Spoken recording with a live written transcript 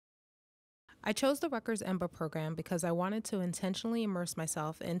I chose the Rutgers MBA program because I wanted to intentionally immerse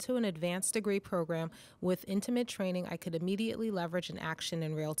myself into an advanced degree program with intimate training I could immediately leverage in action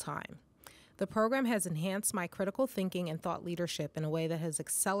in real time. The program has enhanced my critical thinking and thought leadership in a way that has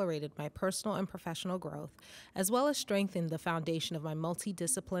accelerated my personal and professional growth, as well as strengthened the foundation of my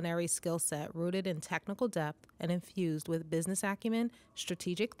multidisciplinary skill set rooted in technical depth and infused with business acumen,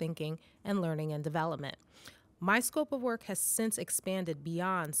 strategic thinking, and learning and development. My scope of work has since expanded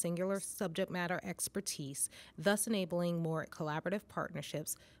beyond singular subject matter expertise, thus enabling more collaborative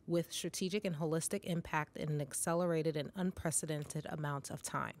partnerships with strategic and holistic impact in an accelerated and unprecedented amount of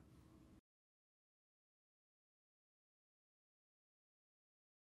time.